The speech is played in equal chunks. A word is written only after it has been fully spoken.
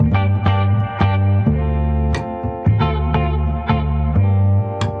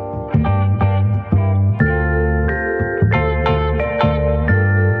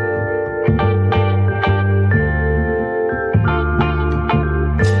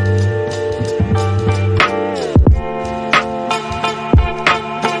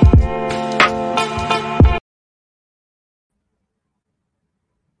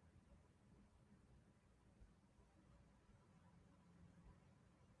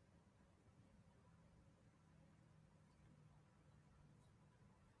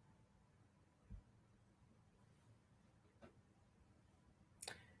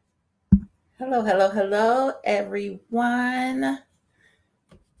Hello, hello, hello, everyone.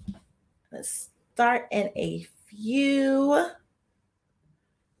 Let's start in a few.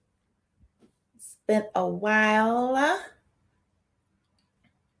 It's been a while.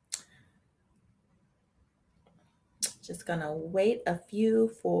 Just gonna wait a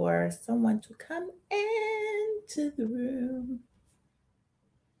few for someone to come into the room.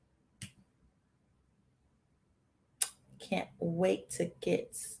 Can't wait to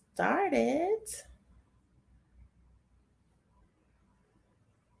get started.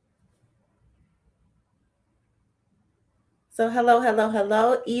 So, hello, hello,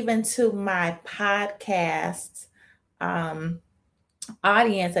 hello, even to my podcast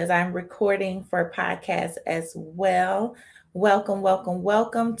audience as I'm recording for podcasts as well. Welcome, welcome,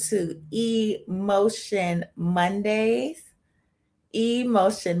 welcome to Emotion Mondays.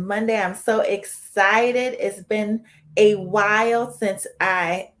 Emotion Monday. I'm so excited. It's been a while since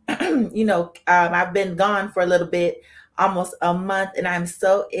I've been gone for a little bit, almost a month, and I'm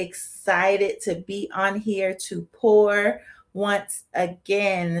so excited to be on here to pour once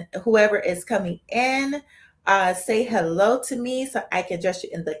again. Whoever is coming in, say hello to me so I can address you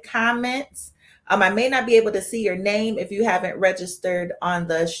in the comments. I may not be able to see your name if you haven't registered on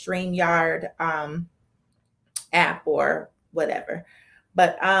the StreamYard app or whatever.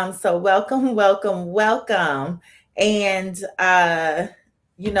 But so welcome, welcome, welcome. And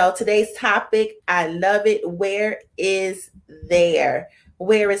today's topic, I love it. Where is there?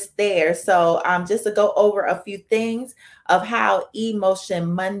 Where is there? So just to go over a few things of how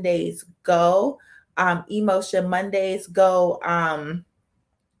Emotion Mondays go. Emotion Mondays go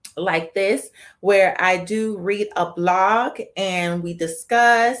like this, where I do read a blog and we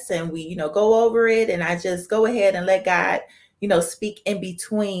discuss and we go over it, and I just go ahead and let God speak in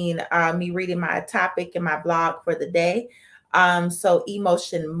between me reading my topic and my blog for the day. So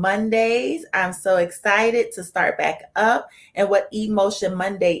Emotion Mondays, I'm so excited to start back up. And what Emotion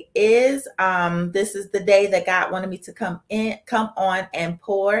Monday is, this is the day that God wanted me to come on and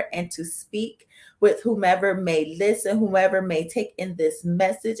pour and to speak with whomever may listen, whomever may take in this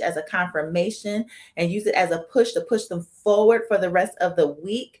message as a confirmation and use it as a push to push them forward for the rest of the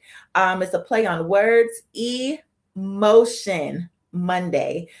week. It's a play on words. Emotion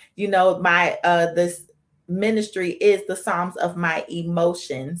Monday. My this ministry is the Psalms of My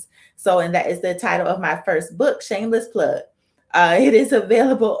Emotions. So, and that is the title of my first book, shameless plug. It is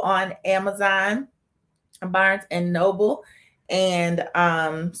available on Amazon, Barnes and Noble. And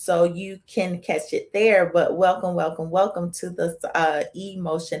so you can catch it there. But welcome, welcome, welcome to this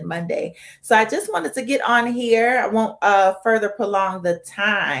Emotion Monday. So I just wanted to get on here. I won't further prolong the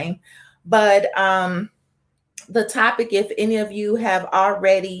time, but the topic, if any of you have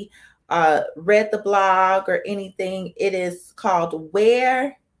already read the blog or anything, it is called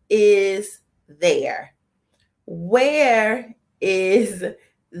Where is There? Where is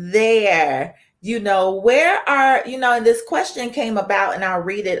there? Where are, and this question came about, and I'll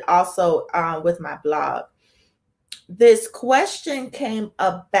read it also with my blog. This question came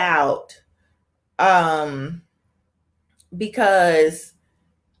about because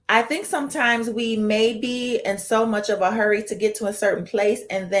I think sometimes we may be in so much of a hurry to get to a certain place,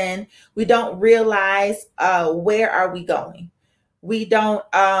 and then we don't realize where are we going. We don't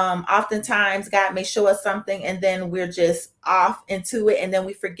oftentimes God may show us something and then we're just off into it, and then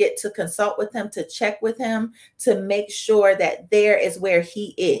we forget to consult with him, to check with him, to make sure that there is where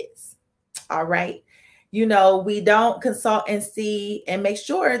he is. All right. We don't consult and see and make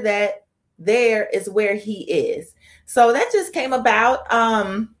sure that there is where he is. So that just came about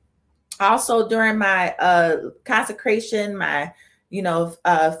also during my consecration, my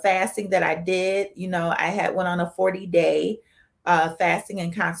fasting that I did. I had went on a 40-day fasting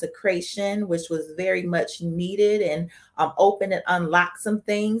and consecration, which was very much needed, and opened and unlocked some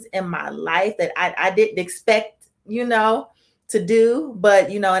things in my life that I didn't expect to do. But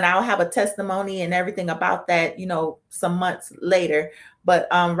and I'll have a testimony and everything about that some months later. But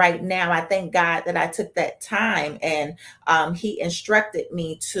right now, I thank God that I took that time, and he instructed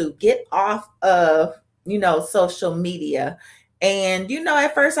me to get off of social media. And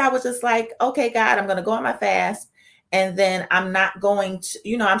at first I was just like, okay, God, I'm going to go on my fast, and then I'm not going to,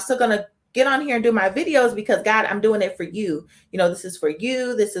 I'm still going to get on here and do my videos, because God, I'm doing it for you. This is for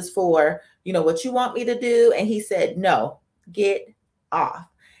you. This is for, what you want me to do. And he said, no, get off.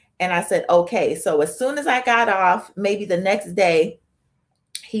 And I said, okay. So as soon as I got off, maybe the next day,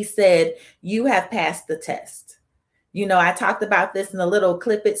 he said, you have passed the test. I talked about this in a little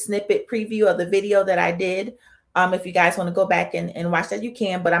snippet preview of the video that I did. If you guys want to go back and watch that, you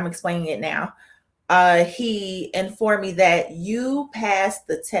can, but I'm explaining it now. he informed me that you passed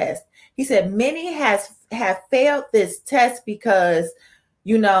the test. He said many have failed this test because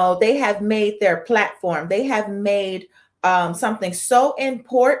they have made their platform. They have made something so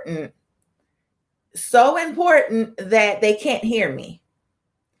important that they can't hear me.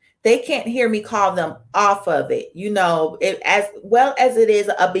 They can't hear me call them off of it. As well as it is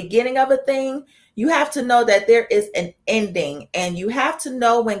a beginning of a thing, you have to know that there is an ending, and you have to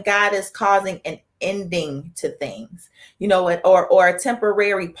know when God is causing an ending to things, or a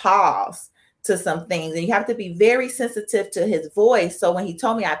temporary pause to some things. And you have to be very sensitive to his voice. So when he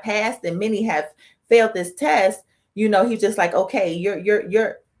told me I passed and many have failed this test, he's just like, okay,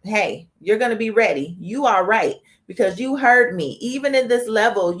 hey, you're going to be ready. You are right. Because you heard me. Even in this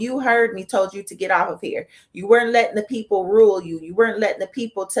level, you heard me, told you to get off of here. You weren't letting the people rule you. You weren't letting the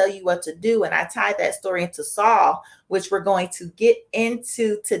people tell you what to do. And I tied that story into Saul, which we're going to get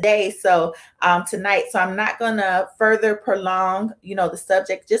into today. So tonight, so I'm not going to further prolong, the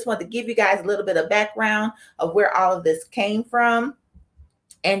subject. Just want to give you guys a little bit of background of where all of this came from.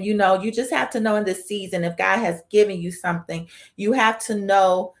 And, you just have to know in this season, if God has given you something, you have to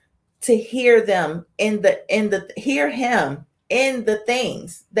know to hear them hear him in the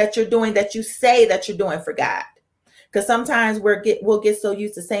things that you're doing, that you say that you're doing for God. Because sometimes we'll get so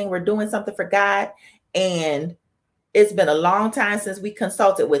used to saying we're doing something for God, and it's been a long time since we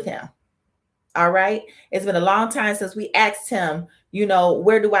consulted with him. All right. It's been a long time since we asked him,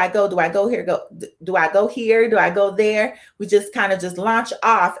 where do I go? Do I go here? Do I go here? Do I go there? We just kind of just launch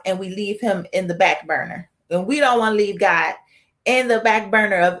off and we leave him in the back burner. And we don't want to leave God in the back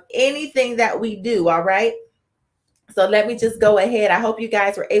burner of anything that we do. All right. So let me just go ahead. I hope you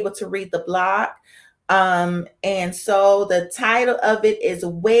guys were able to read the blog. And so the title of it is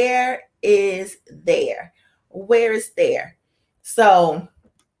Where is There? Where is There? So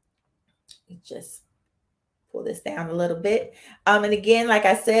just pull this down a little bit. And again, like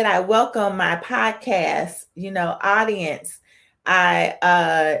I said, I welcome my podcast, audience.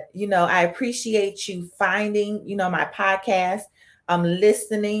 I appreciate you finding, my podcast,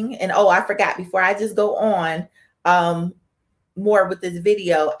 listening. And I forgot, before I just go on more with this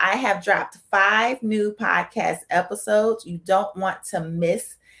video, I have dropped 5 new podcast episodes. You don't want to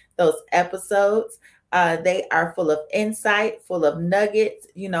miss those episodes. They are full of insight, full of nuggets.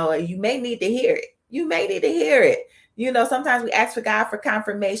 You may need to hear it. You may need to hear it. Sometimes we ask for God for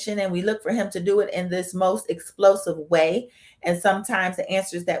confirmation and we look for him to do it in this most explosive way. And sometimes the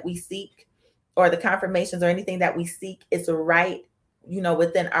answers that we seek, or the confirmations or anything that we seek, is right,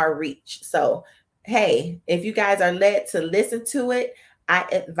 within our reach. So, hey, if you guys are led to listen to it, I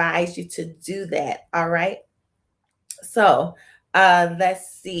advise you to do that. All right. So, let's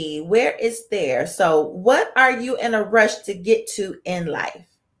see. Where is there? So what are you in a rush to get to in life?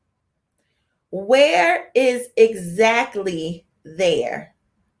 Where is exactly there?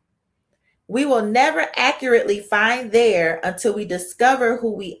 We will never accurately find there until we discover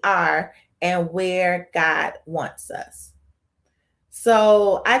who we are and where God wants us.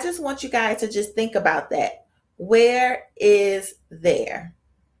 So I just want you guys to just think about that. Where is there?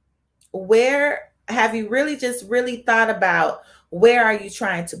 Where have you really thought about, where are you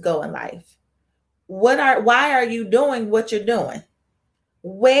trying to go in life? Why are you doing what you're doing?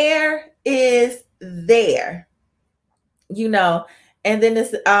 Where is there? And then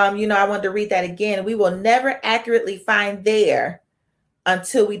this, I wanted to read that again. We will never accurately find there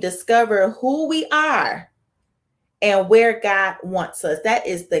until we discover who we are and where God wants us. That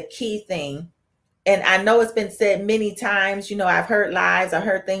is the key thing. And I know it's been said many times, I've heard lives, I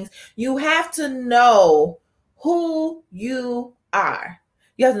heard things. You have to know who you are.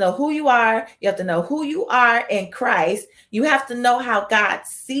 You have to know who you are. You have to know who you are in Christ. You have to know how God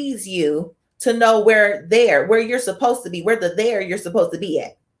sees you, to know where you're supposed to be, where you're supposed to be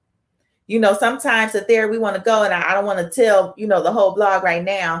at. Sometimes the there we want to go, and I don't want to tell, the whole blog right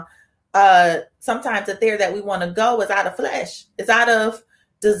now. Sometimes the there that we want to go is out of flesh. It's out of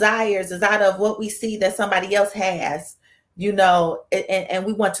desires, is out of what we see that somebody else has, and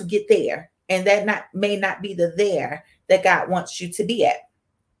we want to get there. And that may not be the there that God wants you to be at.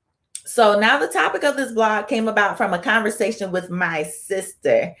 So now the topic of this blog came about from a conversation with my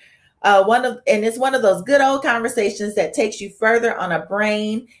sister. It's one of those good old conversations that takes you further on a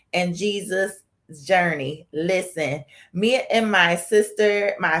brain and Jesus journey. Listen, me and my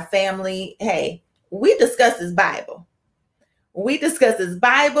sister, my family, hey, we discussed this Bible. We discussed,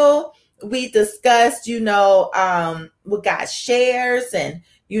 what God shares, and,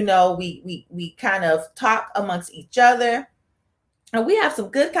 we kind of talk amongst each other, and we have some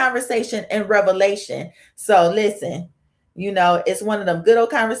good conversation and revelation. So listen, It's one of them good old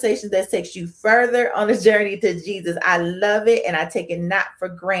conversations that takes you further on the journey to Jesus. I love it, and I take it not for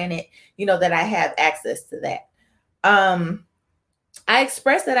granted, that I have access to that. I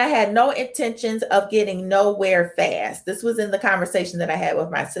expressed that I had no intentions of getting nowhere fast. This was in the conversation that I had with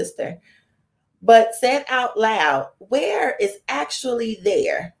my sister, but said out loud, where is actually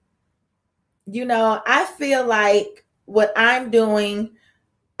there? I feel like what I'm doing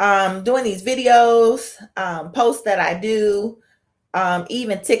these videos, posts that I do,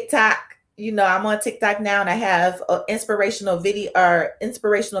 even TikTok. I'm on TikTok now, and I have inspirational video or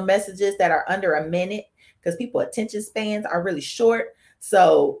inspirational messages that are under a minute because people attention spans are really short.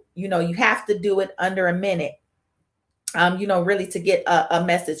 So, you have to do it under a minute, really to get a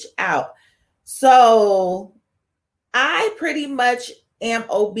message out. So I pretty much am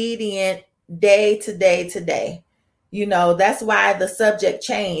obedient day to day to day. That's why the subject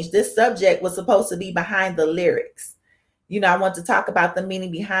changed. This subject was supposed to be behind the lyrics. I want to talk about the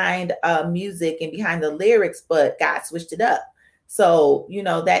meaning behind music and behind the lyrics, but God switched it up. So,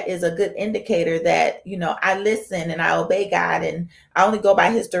 that is a good indicator that, I listen and I obey God, and I only go by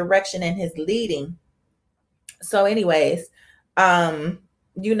his direction and his leading. So anyways, I'm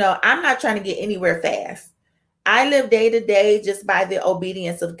not trying to get anywhere fast. I live day to day just by the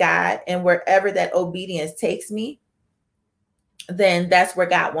obedience of God, and wherever that obedience takes me, then that's where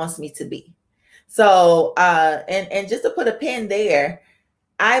God wants me to be. So, and just to put a pin there,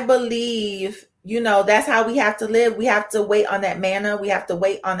 I believe, that's how we have to live. We have to wait on that manna. We have to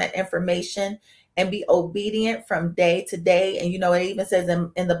wait on that information and be obedient from day to day. And, it even says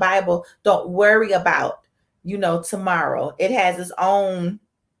in the Bible, don't worry about, tomorrow. It has its own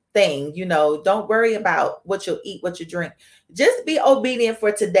thing. Don't worry about what you'll eat, what you drink. Just be obedient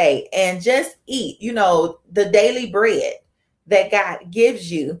for today and just eat, the daily bread that God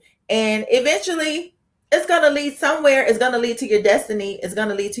gives you. And eventually it's going to lead somewhere. It's going to lead to your destiny. It's going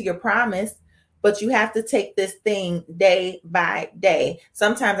to lead to your promise. But you have to take this thing day by day.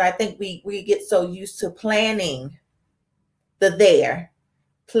 Sometimes I think we get so used to planning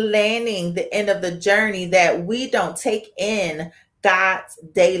planning the end of the journey, that we don't take in God's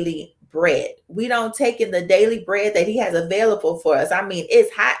daily bread. We don't take in the daily bread that he has available for us. I mean,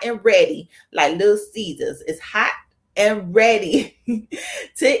 it's hot and ready, like Little Caesars. It's hot and ready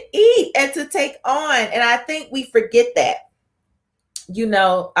to eat and to take on. And I think we forget that. We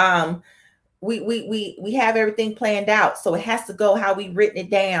have everything planned out. So it has to go how we written it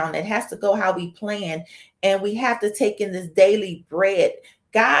down. It has to go how we planned. And we have to take in this daily bread.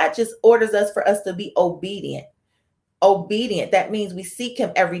 God just orders us for us to be obedient. Obedient. That means we seek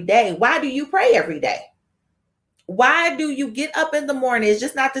him every day. Why do you pray every day? Why do you get up in the morning? It's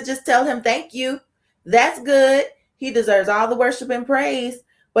just not to just tell him thank you. That's good. He deserves all the worship and praise.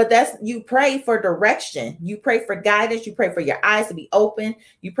 But you pray for direction. You pray for guidance. You pray for your eyes to be open.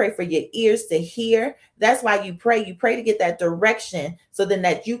 You pray for your ears to hear. That's why you pray. You pray to get that direction so then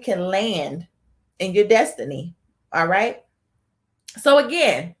that you can land in your destiny. All right. So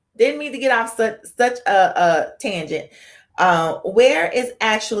again, didn't mean to get off such a tangent. Where is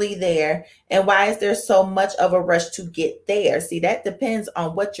actually there, and why is there so much of a rush to get there? See, that depends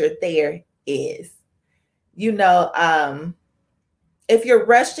on what your there is. If you're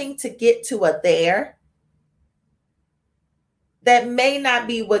rushing to get to a there, that may not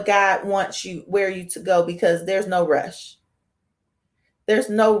be what God wants where you to go, because there's no rush. There's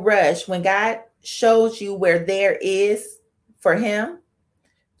no rush. When God shows you where there is for him,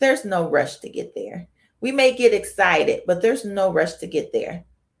 there's no rush to get there. We may get excited, but there's no rush to get there.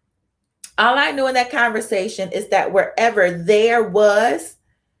 All I knew in that conversation is that wherever there was,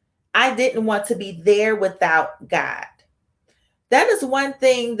 I didn't want to be there without God. That is one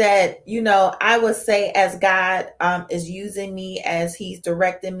thing that, I would say, as God is using me, as he's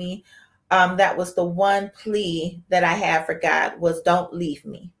directing me, that was the one plea that I had for God, was don't leave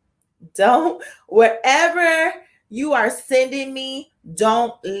me. Wherever you are sending me,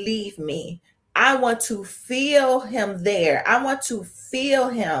 don't leave me. I want to feel him there. I want to feel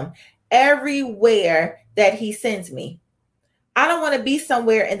him everywhere that he sends me. I don't want to be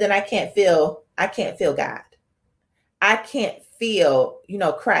somewhere and then I can't feel God. I can't feel,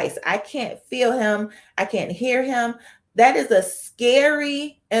 Christ. I can't feel him. I can't hear him. That is a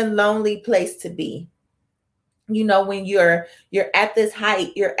scary and lonely place to be. When you're at this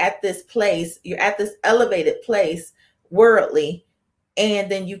height, you're at this place, you're at this elevated place, worldly,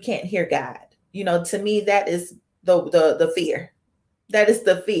 and then you can't hear God. To me, that is the fear. That is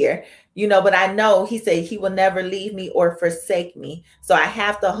the fear, but I know he said he will never leave me or forsake me. So I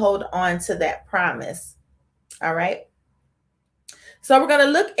have to hold on to that promise. All right. So we're going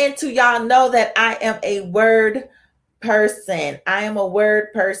to look into, y'all know that I am a word person. I am a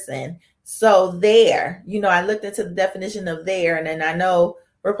word person. So there, I looked into the definition of there, and then I know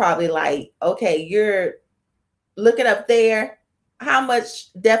we're probably like, okay, you're looking up there. How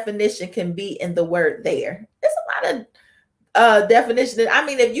much definition can be in the word there? There's a lot of definition. I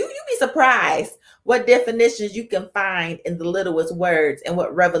mean, if you be surprised what definitions you can find in the littlest words and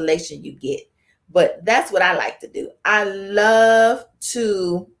what revelation you get. But that's what I like to do. I love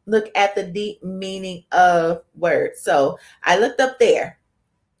to look at the deep meaning of words. So I looked up there.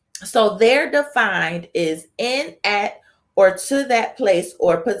 So there defined is in, at, or to that place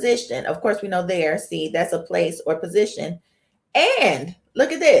or position. Of course, we know there, see, that's a place or position. And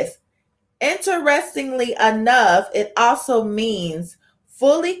look at this. Interestingly enough, it also means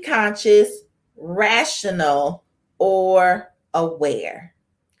fully conscious, rational, or aware.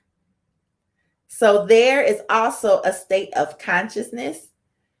 So there is also a state of consciousness,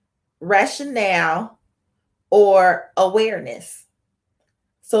 rationale, or awareness.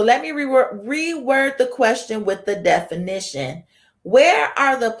 So let me reword the question with the definition. Where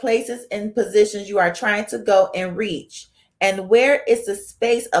are the places and positions you are trying to go and reach? And where is the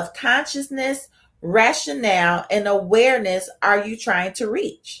space of consciousness, rationale, and awareness are you trying to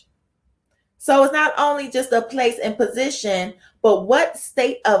reach? So it's not only just a place and position, but what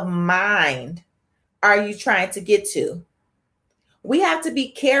state of mind are you trying to get to? We have to be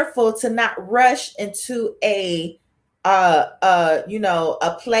careful to not rush into a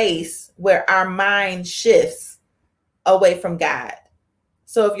place where our mind shifts away from God.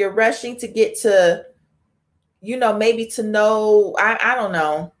 So if you're rushing to get to, maybe to know, I don't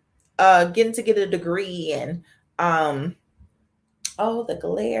know, getting to get a degree and, the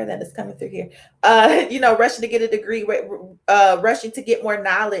glare that is coming through here, rushing to get a degree, rushing to get more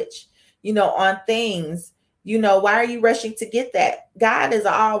knowledge, on things, why are you rushing to get that? God is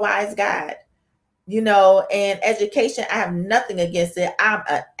an all wise God. And education, I have nothing against it. I'm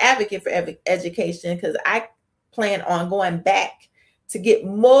an advocate for education because I plan on going back to get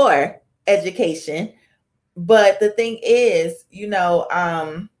more education. But the thing is,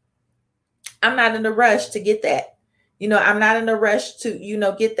 I'm not in a rush to get that. I'm not in a rush to,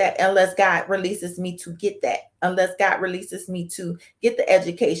 get that unless God releases me to get that, unless God releases me to get the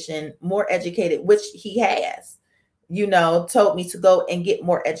education, more educated, which he has, told me to go and get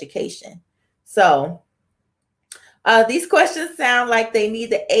more education. So these questions sound like they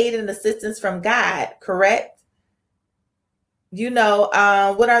need the aid and assistance from God, correct? What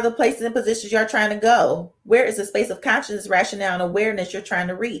are the places and positions you're trying to go? Where is the space of consciousness, rationale, and awareness you're trying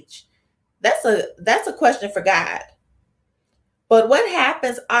to reach? That's a question for God. But what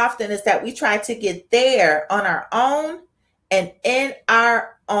happens often is that we try to get there on our own and in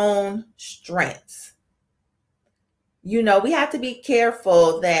our own strengths. We have to be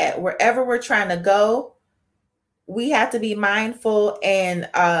careful that wherever we're trying to go, we have to be mindful and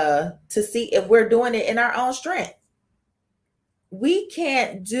to see if we're doing it in our own strength. We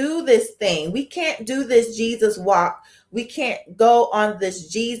can't do this thing. We can't do this Jesus walk. We can't go on this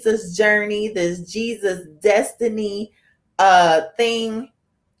Jesus journey, this Jesus destiny thing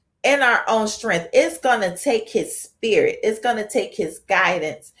in our own strength. It's going to take his spirit. It's going to take his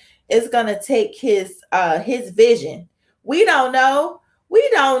guidance. It's going to take his vision. We don't know. We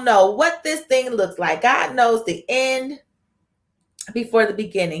don't know what this thing looks like. God knows the end before the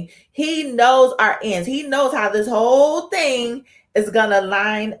beginning. He knows our ends. He knows how this whole thing is going to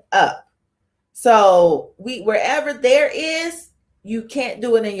line up. So wherever there is, you can't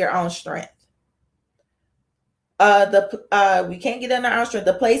do it in your own strength. We can't get in our own strength.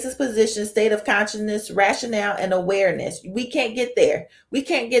 The place is position, state of consciousness, rationale, and awareness. We can't get there. We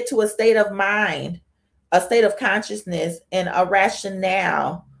can't get to a state of mind, a state of consciousness, and a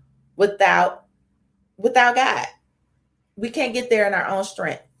rationale without God. We can't get there in our own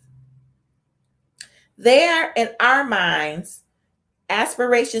strength. There in our minds,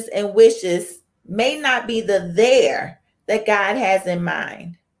 aspirations and wishes may not be the there that God has in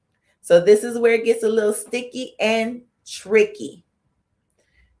mind. So this is where it gets a little sticky and tricky.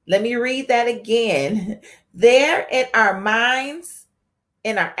 Let me read that again. There in our minds,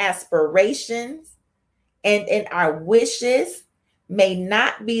 in our aspirations, and in our wishes may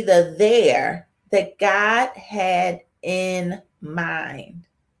not be the there that God had in mind.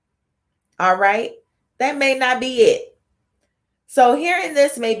 All right? That may not be it. So hearing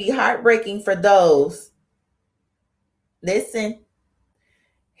this may be heartbreaking for those. Listen.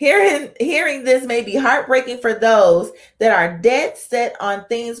 Hearing this may be heartbreaking for those that are dead set on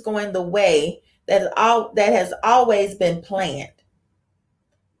things going the way that has always been planned.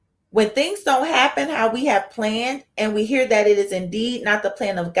 When things don't happen how we have planned, and we hear that it is indeed not the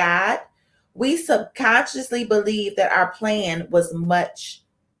plan of God, we subconsciously believe that our plan was much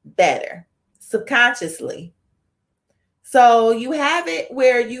better. Subconsciously. So you have it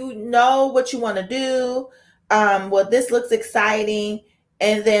where you know what you want to do. Well, this looks exciting.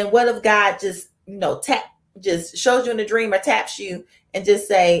 And then what if God just, just shows you in a dream or taps you and just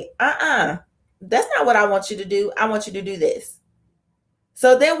say, that's not what I want you to do. I want you to do this.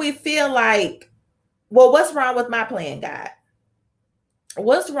 So then we feel like, well, what's wrong with my plan, God?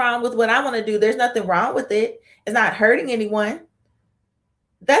 What's wrong with what I want to do? There's nothing wrong with it. It's not hurting anyone.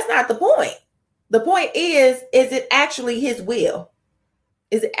 That's not the point. The point is it actually his will?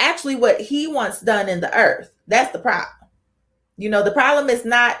 Is it actually what he wants done in the earth? That's the problem. The problem is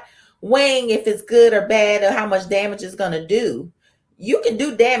not weighing if it's good or bad or how much damage it's going to do. You can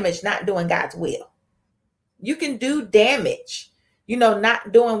do damage not doing God's will. You can do damage,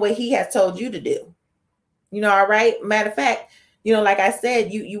 not doing what he has told you to do. All right. Matter of fact, like I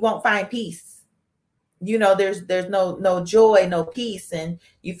said, you won't find peace. There's no joy, no peace, and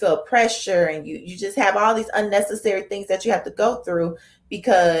you feel pressure, and you just have all these unnecessary things that you have to go through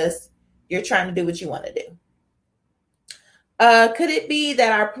because you're trying to do what you want to do. Could it be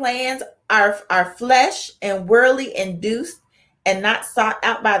that our plans are flesh and worldly induced and not sought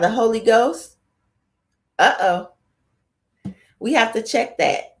out by the Holy Ghost? We have to check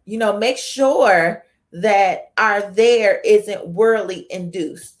that. Make sure that our there isn't worldly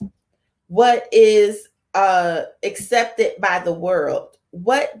induced. What is accepted by the world?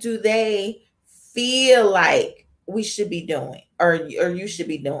 What do they feel like we should be doing or you should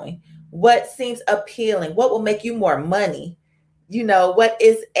be doing? What seems appealing? What will make you more money? What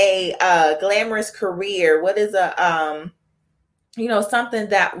is a glamorous career? What is a something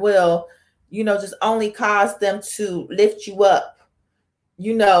that will just only cause them to lift you up?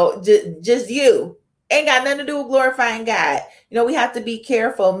 Just you ain't got nothing to do with glorifying God. We have to be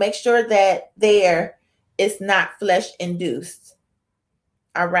careful. Make sure that there is not flesh induced.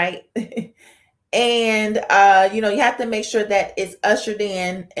 All right. And, you have to make sure that it's ushered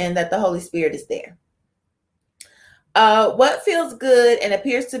in and that the Holy Spirit is there. What feels good and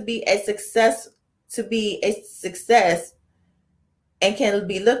appears to be a success and can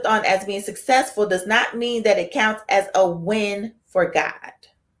be looked on as being successful does not mean that it counts as a win for God.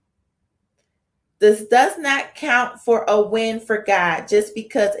 This does not count for a win for God just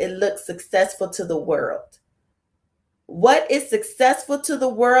because it looks successful to the world. What is successful to the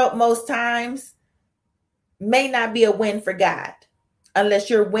world most times may not be a win for God unless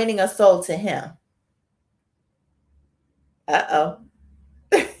you're winning a soul to him. Let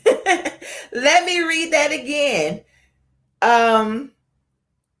me read that again.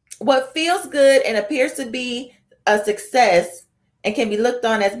 What feels good and appears to be a success and can be looked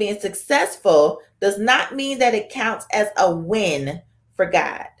on as being successful does not mean that it counts as a win for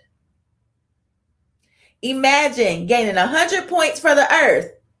God. Imagine gaining 100 points for the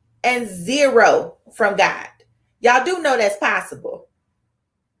earth and 0 from God. Y'all do know that's possible.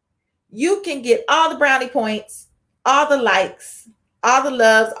 You can get all the brownie points, all the likes, all the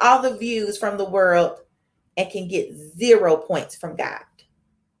loves, all the views from the world, and can get 0 points from God.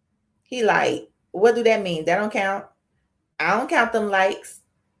 He like, what do that mean? That don't count. I don't count them likes.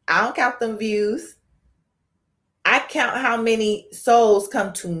 I don't count them views. I count how many souls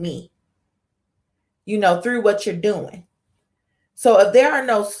come to me, through what you're doing. So if there are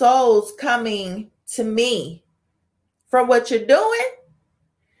no souls coming to me from what you're doing,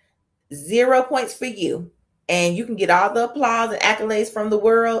 0 points for you. And you can get all the applause and accolades from the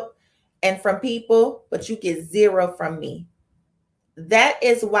world and from people, but you get 0 from me. That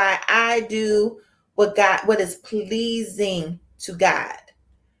is why I do what is pleasing to God.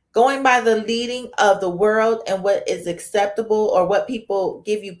 Going by the leading of the world and what is acceptable or what people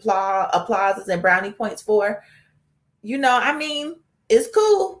give you applauses and brownie points for, it's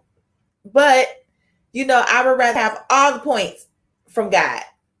cool. But, I would rather have all the points from God.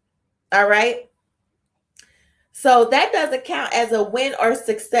 All right. So that doesn't count as a win or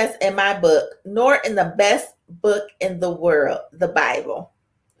success in my book, nor in the best book in the world, the Bible.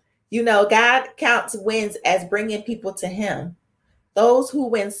 God counts wins as bringing people to him. Those who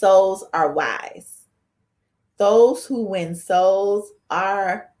win souls are wise. Those who win souls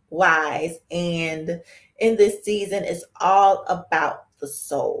are wise. And in this season, it's all about the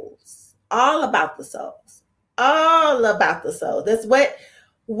souls. All about the souls. All about the souls. That's what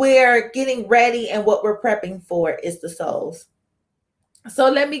we're getting ready and what we're prepping for is the souls. So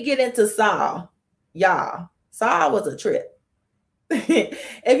let me get into Saul. Y'all, Saul was a trip.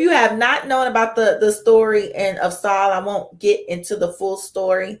 If you have not known about the story of Saul, I won't get into the full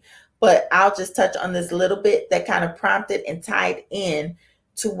story, but I'll just touch on this little bit that kind of prompted and tied in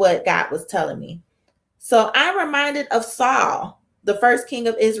to what God was telling me. So I'm reminded of Saul, the first king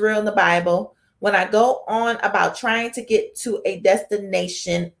of Israel in the Bible, when I go on about trying to get to a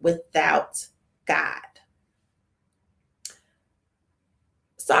destination without God.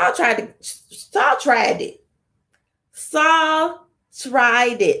 Saul tried it. Saul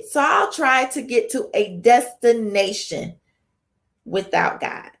tried to get to a destination without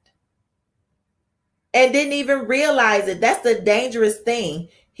God and didn't even realize it. That's the dangerous thing.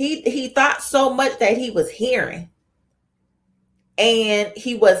 He thought so much that he was hearing, and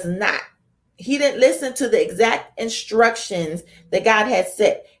he was not. He didn't listen to the exact instructions that God had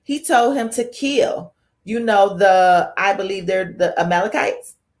set. He told him to kill, I believe they're the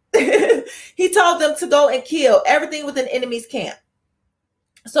Amalekites. He told them to go and kill everything within enemy's camp.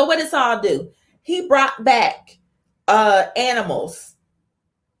 So what did Saul do? He brought back animals,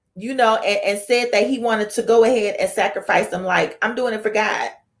 and said that he wanted to go ahead and sacrifice them. Like, I'm doing it for God.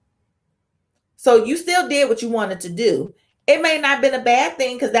 So you still did what you wanted to do. It may not have been a bad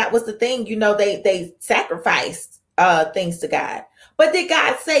thing, because that was the thing, they sacrificed things to God. But did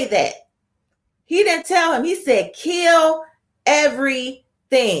God say that? He didn't tell him. He said, kill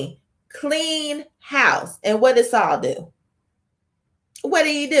everything, clean house. And what did Saul do? What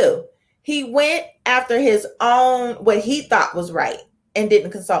did he do? He went after his own, what he thought was right, and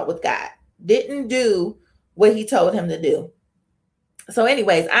didn't consult with God. Didn't do what he told him to do. So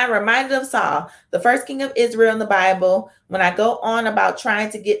anyways, I'm reminded of Saul, the first king of Israel in the Bible, when I go on about trying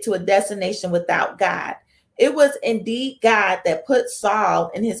to get to a destination without God. It was indeed God that put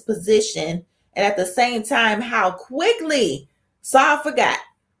Saul in his position, and at the same time, how quickly Saul forgot.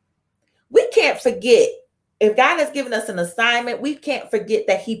 We can't forget. If God has given us an assignment, we can't forget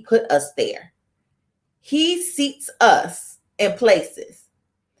that he put us there. He seats us in places.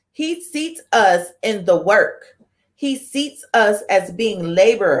 He seats us in the work. He seats us as being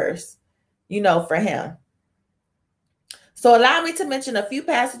laborers, for him. So allow me to mention a few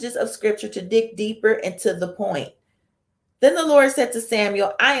passages of scripture to dig deeper into the point. Then the Lord said to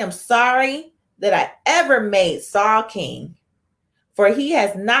Samuel, I am sorry that I ever made Saul king, for he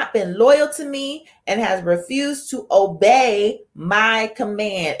has not been loyal to me and has refused to obey my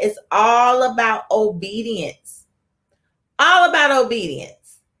command. It's all about obedience. All about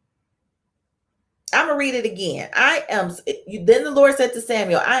obedience. I'm going to read it again. Then the Lord said to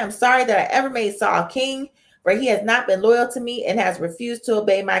Samuel, I am sorry that I ever made Saul king, for he has not been loyal to me and has refused to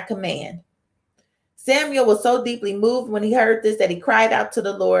obey my command. Samuel was so deeply moved when he heard this that he cried out to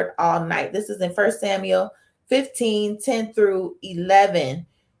the Lord all night. This is in 1 Samuel 15, 10 through 11.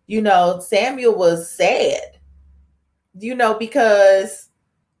 Samuel was sad, because,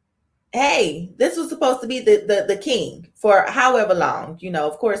 hey, this was supposed to be the king for however long,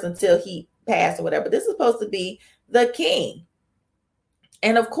 of course, until he passed or whatever. This is supposed to be the king.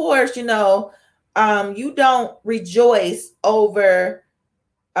 And of course, you don't rejoice over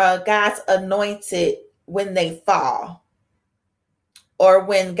God's anointed when they fall, or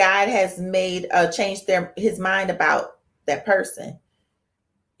when God has made changed his mind about that person.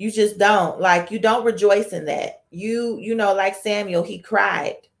 You just don't. You don't rejoice in that. Like Samuel, he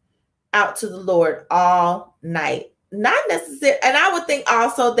cried out to the Lord all night. Not necessarily, and I would think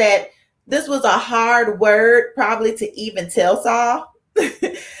also that this was a hard word probably to even tell Saul,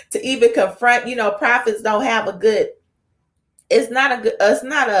 to even confront. Prophets don't have it's not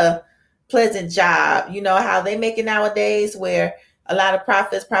a pleasant job. How they make it nowadays, where a lot of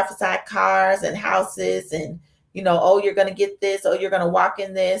prophets prophesy cars and houses and, oh, you're going to get this, oh, you're going to walk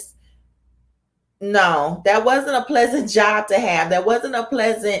in this. No, that wasn't a pleasant job to have. That wasn't a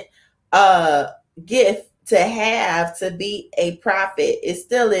pleasant gift to have, to be a prophet. It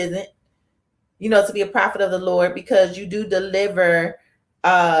still isn't, to be a prophet of the Lord, because you do deliver.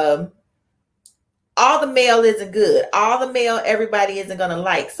 All the mail isn't good. All the mail everybody isn't going to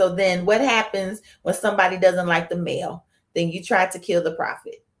like. So then what happens when somebody doesn't like the mail? Then you try to kill the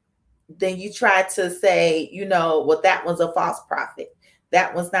prophet. Then you try to say, well, that one's a false prophet.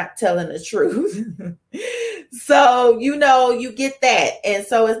 That one's not telling the truth. So, you get that. And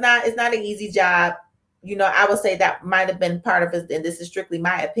so it's not an easy job. I would say that might have been part of it. And this is strictly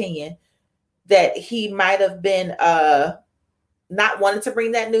my opinion, that he might have been not wanting to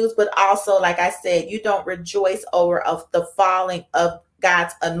bring that news, but also, like I said, you don't rejoice over of the falling of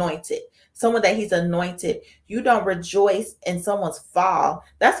God's anointed, someone that he's anointed. You don't rejoice in someone's fall.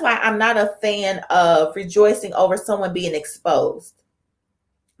 That's why I'm not a fan of rejoicing over someone being exposed,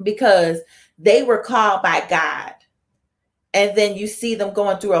 because they were called by God. And then you see them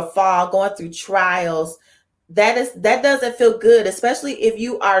going through a fall, going through trials. That doesn't feel good, especially if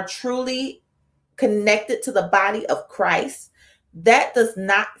you are truly connected to the body of Christ. That does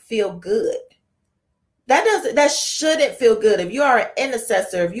not feel good. That shouldn't feel good. If you are an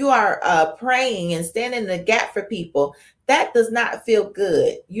intercessor, if you are praying and standing in the gap for people, that does not feel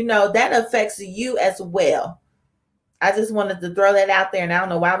good. That affects you as well. I just wanted to throw that out there, and I don't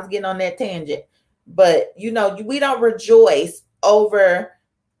know why I was getting on that tangent. But we don't rejoice over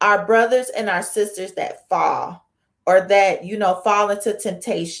our brothers and our sisters that fall, or that fall into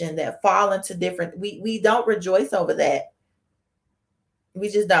temptation, that fall into different. We don't rejoice over that. We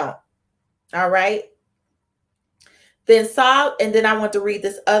just don't. All right. Then Saul, and then I want to read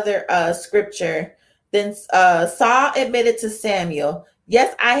this other scripture. Then Saul admitted to Samuel,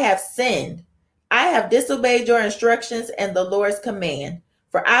 "Yes, I have sinned. I have disobeyed your instructions and the Lord's command,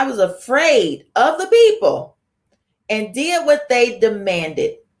 for I was afraid of the people and did what they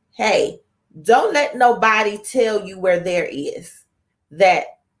demanded." Hey, don't let nobody tell you where there is that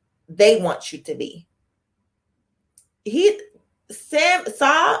they want you to be.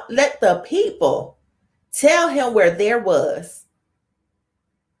 Saul let the people tell him where there was.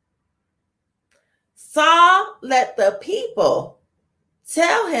 Saul let the people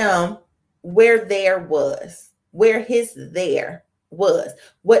tell him where there was, where his there was,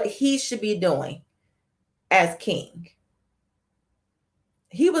 what he should be doing as king.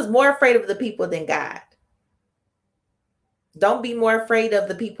 He was more afraid of the people than God. Don't be more afraid of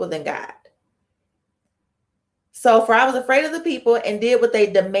the people than God. So, for I was afraid of the people and did what they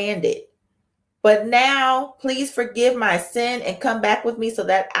demanded. But now, please forgive my sin and come back with me so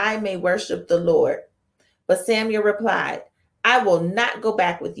that I may worship the Lord. But Samuel replied, "I will not go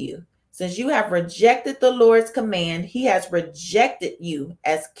back with you. Since you have rejected the Lord's command, he has rejected you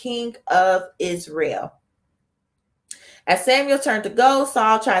as king of Israel." As Samuel turned to go,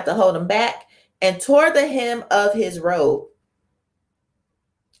 Saul tried to hold him back and tore the hem of his robe.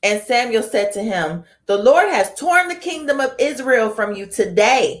 And Samuel said to him, "The Lord has torn the kingdom of Israel from you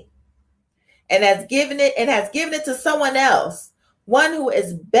today and has given it to someone else, one who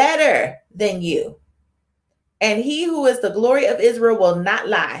is better than you. And he who is the glory of Israel will not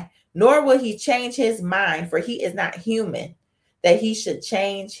lie, nor will he change his mind, for he is not human, that he should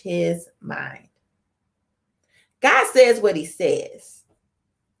change his mind." God says what he says.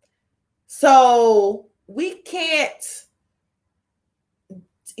 So we can't,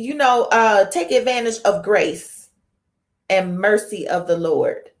 take advantage of grace and mercy of the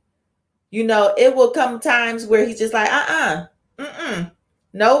Lord. It will come times where he's just like,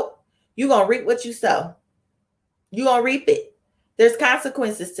 nope. You're going to reap what you sow. You're going to reap it. There's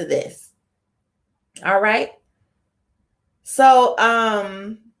consequences to this. All right. So,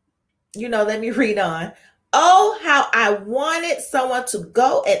 let me read on. "Oh, how I wanted someone to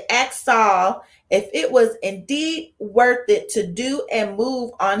go and ask Saul if it was indeed worth it to do and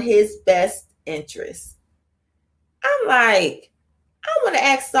move on his best interest." I'm like, I want to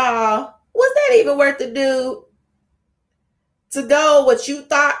ask Saul, was that even worth the do? To go what you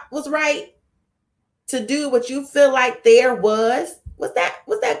thought was right? To do what you feel like there was? Was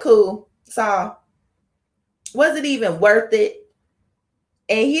that cool, Saul? Was it even worth it?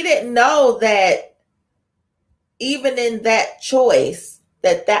 And he didn't know that even in that choice,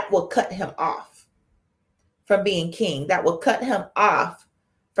 that will cut him off from being king. That will cut him off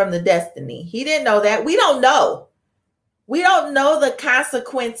from the destiny. He didn't know that. We don't know. We don't know the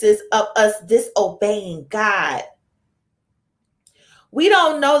consequences of us disobeying God. We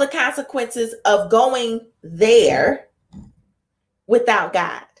don't know the consequences of going there without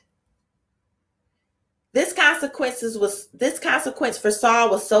God. This consequence for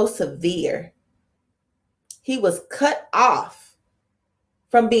Saul was so severe. He was cut off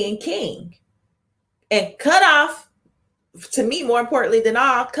from being king, and cut off, to me, more importantly than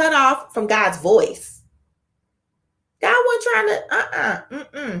all, cut off from God's voice. God wasn't trying to,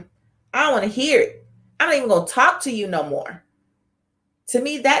 I don't want to hear it. I'm not even going to talk to you no more. To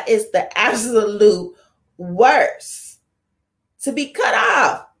me, that is the absolute worst. To be cut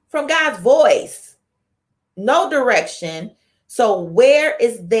off from God's voice. No direction. So where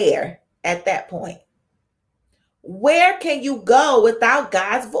is there at that point? Where can you go without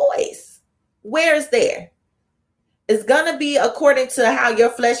God's voice? Where is there? It's going to be according to how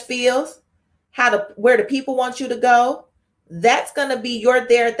your flesh feels, where the people want you to go. That's going to be your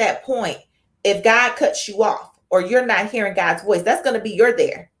there at that point. If God cuts you off or you're not hearing God's voice, that's going to be your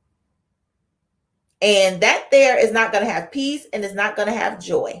there. And that there is not going to have peace and is not going to have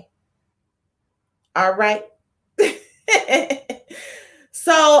joy. All right.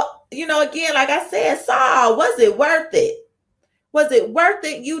 So, again, like I said, Saul, was it worth it? Was it worth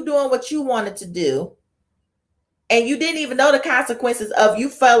it you doing what you wanted to do? And you didn't even know the consequences of, you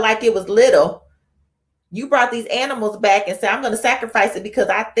felt like it was little. You brought these animals back and said, I'm going to sacrifice it because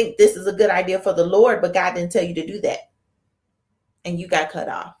I think this is a good idea for the Lord, but God didn't tell you to do that. And you got cut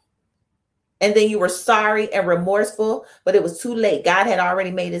off. And then you were sorry and remorseful, but it was too late. God had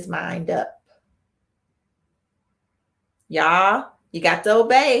already made his mind up. Y'all, you got to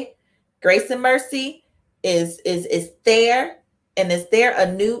obey. Grace and mercy is there, and it's there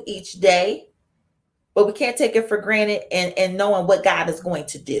anew each day. But we can't take it for granted and knowing what God is going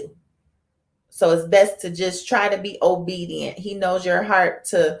to do. So it's best to just try to be obedient. He knows your heart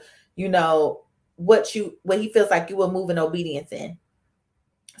to, what he feels like you will move in obedience in.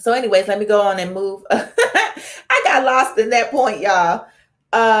 So anyways, let me go on and move. I got lost in that point, y'all.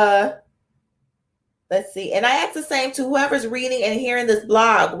 Let's see. And I ask the same to whoever's reading and hearing this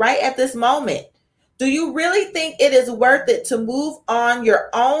blog right at this moment. Do you really think it is worth it to move on your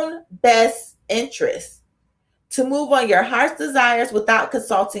own best interest, to move on your heart's desires without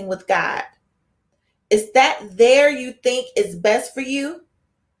consulting with God? Is that there you think is best for you?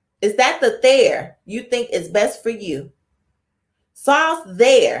 Is that the there you think is best for you? Saul's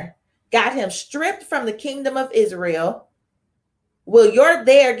there got him stripped from the kingdom of Israel. Will your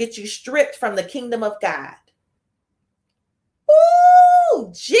there get you stripped from the kingdom of God?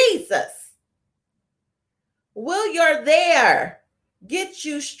 Ooh, Jesus. Will your there get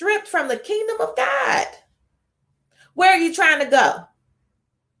you stripped from the kingdom of God? Where are you trying to go?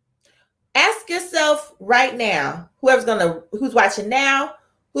 Ask yourself right now, who's watching now,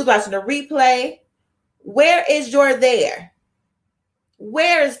 who's watching the replay, where is your there?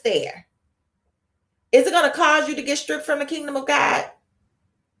 Where is there? Is it going to cause you to get stripped from the kingdom of God?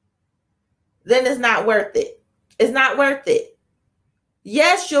 Then it's not worth it. It's not worth it.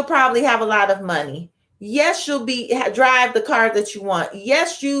 Yes, you'll probably have a lot of money. Yes, you'll drive the car that you want.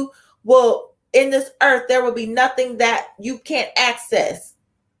 Yes, you will, in this earth, there will be nothing that you can't access.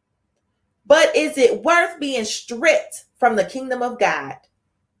 But is it worth being stripped from the kingdom of God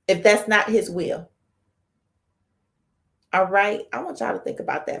if that's not his will? All right. I want y'all to think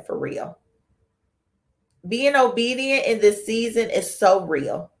about that for real. Being obedient in this season is so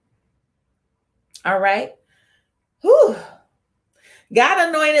real. All right. Whew. God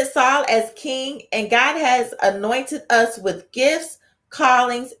anointed Saul as king, and God has anointed us with gifts,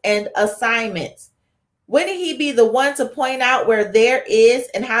 callings, and assignments. Wouldn't he be the one to point out where there is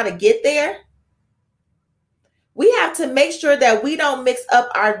and how to get there? We have to make sure that we don't mix up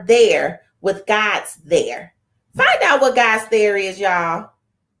our there with God's there. Find out what God's there is, y'all.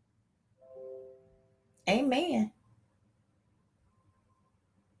 Amen.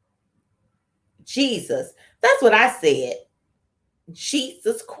 Jesus. That's what I said.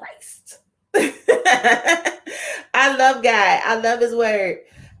 Jesus Christ. I love God. I love his word.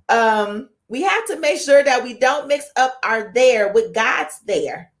 We have to make sure that we don't mix up our there with God's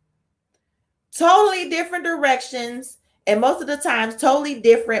there. Totally different directions, and most of the times totally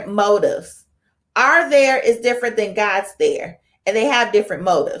different motives. Our there is different than God's there, and they have different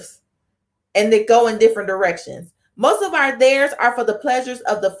motives, and they go in different directions. Most of our theirs are for the pleasures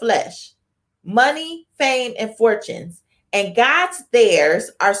of the flesh, money, fame, and fortunes. And God's theirs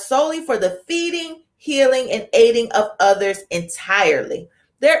are solely for the feeding, healing, and aiding of others entirely.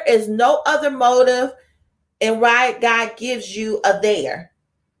 There is no other motive in why God gives you a there,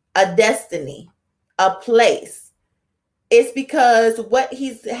 a destiny, a place. It's because what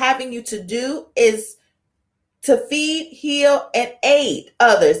he's having you to do is to feed, heal, and aid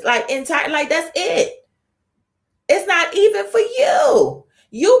others. Like that's it. It's not even for you.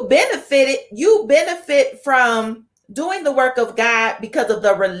 You benefit from doing the work of God because of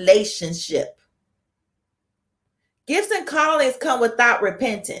the relationship. Gifts and callings come without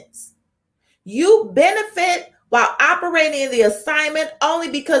repentance. You benefit while operating in the assignment only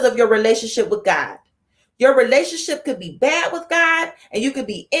because of your relationship with God. Your relationship could be bad with God, and you could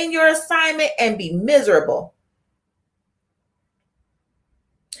be in your assignment and be miserable.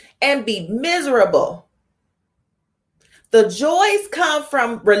 The joys come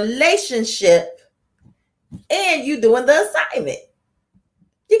from relationship and you doing the assignment.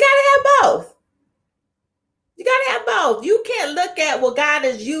 You got to have both. You can't look at, well, God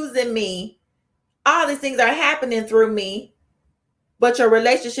is using me. All these things are happening through me, but your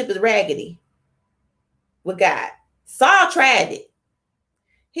relationship is raggedy with God. Saul tried it.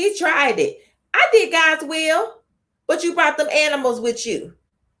 He tried it. I did God's will, but you brought them animals with you.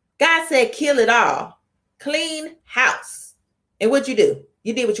 God said, kill it all. Clean house. And what'd you do?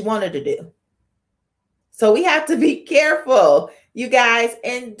 You did what you wanted to do. So we have to be careful, you guys,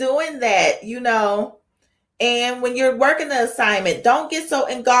 in doing that, And when you're working the assignment, don't get so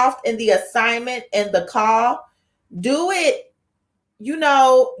engulfed in the assignment and the call. Do it,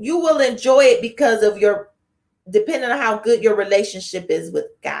 you will enjoy it because of depending on how good your relationship is with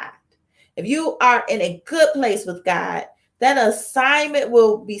God. If you are in a good place with God, that assignment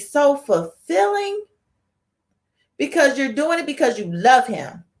will be so fulfilling because you're doing it because you love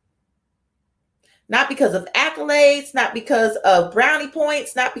him. Not because of accolades, not because of brownie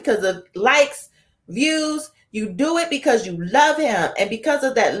points, not because of likes, views. You do it because you love him. And because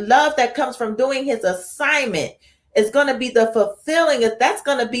of that love that comes from doing his assignment, is going to be the fulfilling. That's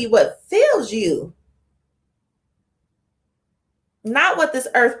going to be what fills you, not what this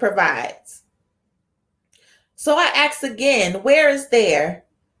earth provides. So I ask again, where is there?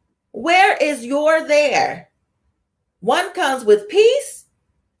 Where is your there? One comes with peace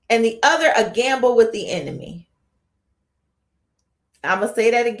and the other a gamble with the enemy. I'm going to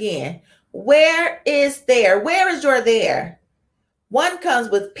say that again. Where is there? Where is your there? One comes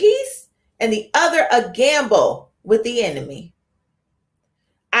with peace and the other a gamble with the enemy.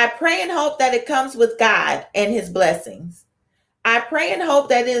 I pray and hope that it comes with God and his blessings. I pray and hope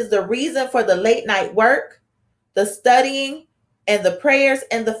that it is the reason for the late night work, the studying, and the prayers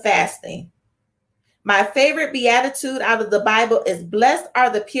and the fasting. My favorite beatitude out of the Bible is, blessed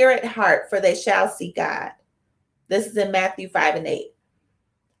are the pure at heart, for they shall see God. This is in Matthew 5:8.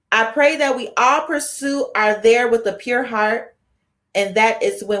 I pray that we all pursue our there with a pure heart, and that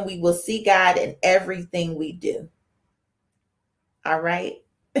is when we will see God in everything we do. All right.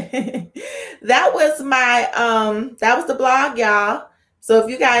 That was the blog, y'all. So if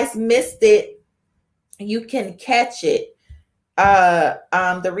you guys missed it, you can catch it. The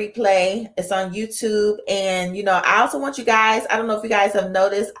replay is on YouTube. And I also want you guys, I don't know if you guys have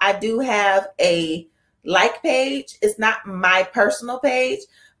noticed, I do have a like page. It's not my personal page,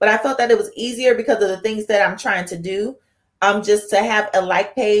 but I felt that it was easier because of the things that I'm trying to do. Just to have a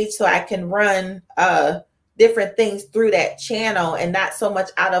like page so I can run different things through that channel and not so much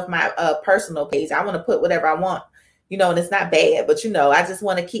out of my personal page. I want to put whatever I want, and it's not bad, but I just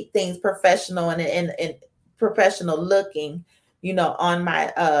want to keep things professional and professional looking, on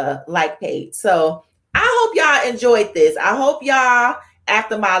my like page. So I hope y'all enjoyed this. I hope y'all,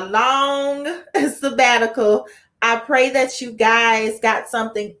 after my long sabbatical, I pray that you guys got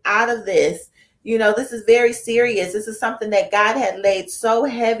something out of this. This is very serious. This is something that God had laid so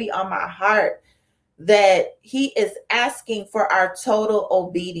heavy on my heart, that he is asking for our total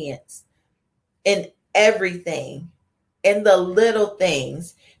obedience in everything, in the little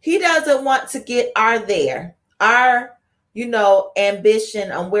things. He doesn't want to get our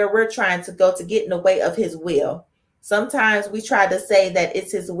ambition on where we're trying to go to get in the way of his will. Sometimes we try to say that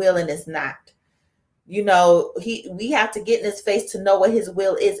it's his will and it's not. We have to get in his face to know what his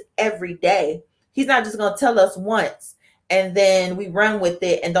will is every day. He's not just going to tell us once and then we run with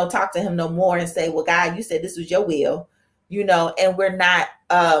it and don't talk to him no more and say, well, God, you said this was your will, and we're not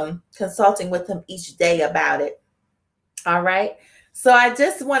consulting with him each day about it. All right. So I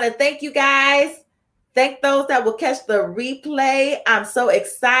just want to thank you guys. Thank those that will catch the replay. I'm so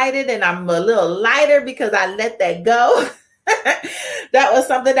excited and I'm a little lighter because I let that go. That was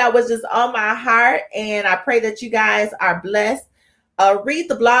something that was just on my heart. And I pray that you guys are blessed. Read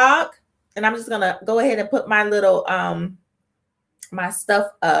the blog. And I'm just going to go ahead and put my little, my stuff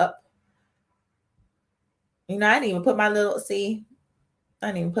up. I didn't even put my little, I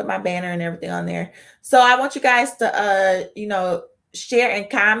didn't even put my banner and everything on there. So I want you guys to, share and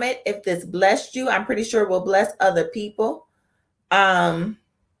comment if this blessed you. I'm pretty sure it will bless other people.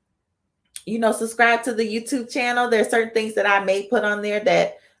 Subscribe to the YouTube channel. There are certain things that I may put on there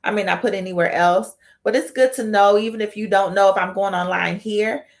that I may not put anywhere else. But it's good to know, even if you don't know if I'm going online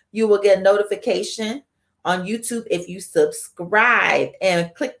here, you will get a notification on YouTube if you subscribe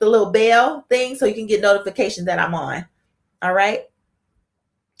and click the little bell thing so you can get notification that I'm on. All right.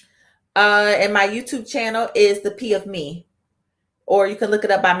 And my YouTube channel is The P of Me, or you can look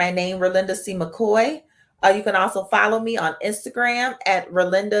it up by my name, Rolinda C. McCoy. You can also follow me on Instagram at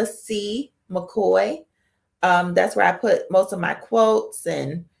Rolinda C. McCoy. That's where I put most of my quotes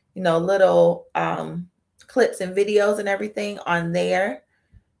and, little clips and videos and everything on there.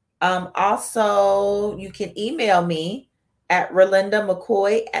 Also, you can email me at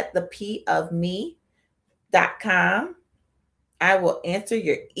RolindaMcCoy@thepofme.com. I will answer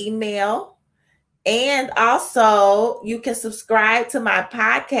your email. And also, you can subscribe to my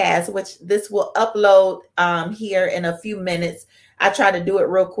podcast, which this will upload here in a few minutes. I try to do it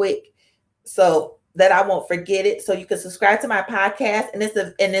real quick so that I won't forget it. So you can subscribe to my podcast, and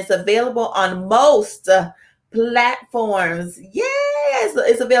it's available on most platforms. Yes,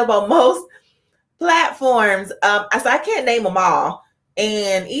 it's available on most platforms. So I can't name them all.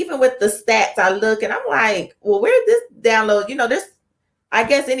 And even with the stats, I look and I'm like, well, where did this download? There's I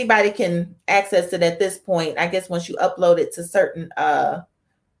guess anybody can access it at this point. I guess once you upload it to certain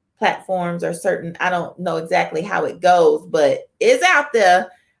platforms or certain, I don't know exactly how it goes, but it's out there.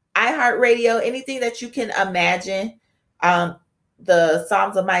 iHeartRadio, anything that you can imagine, the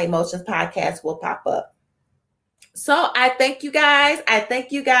Psalms of My Emotions podcast will pop up. So I thank you guys. I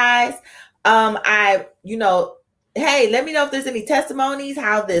thank you guys. Hey, let me know if there's any testimonies,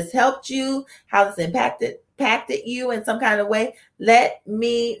 how this helped you, how this impacted you in some kind of way. Let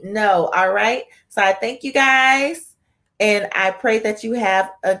me know. All right. So I thank you guys. And I pray that you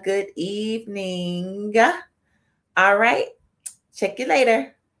have a good evening. All right. Check you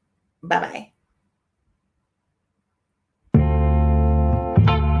later. Bye bye.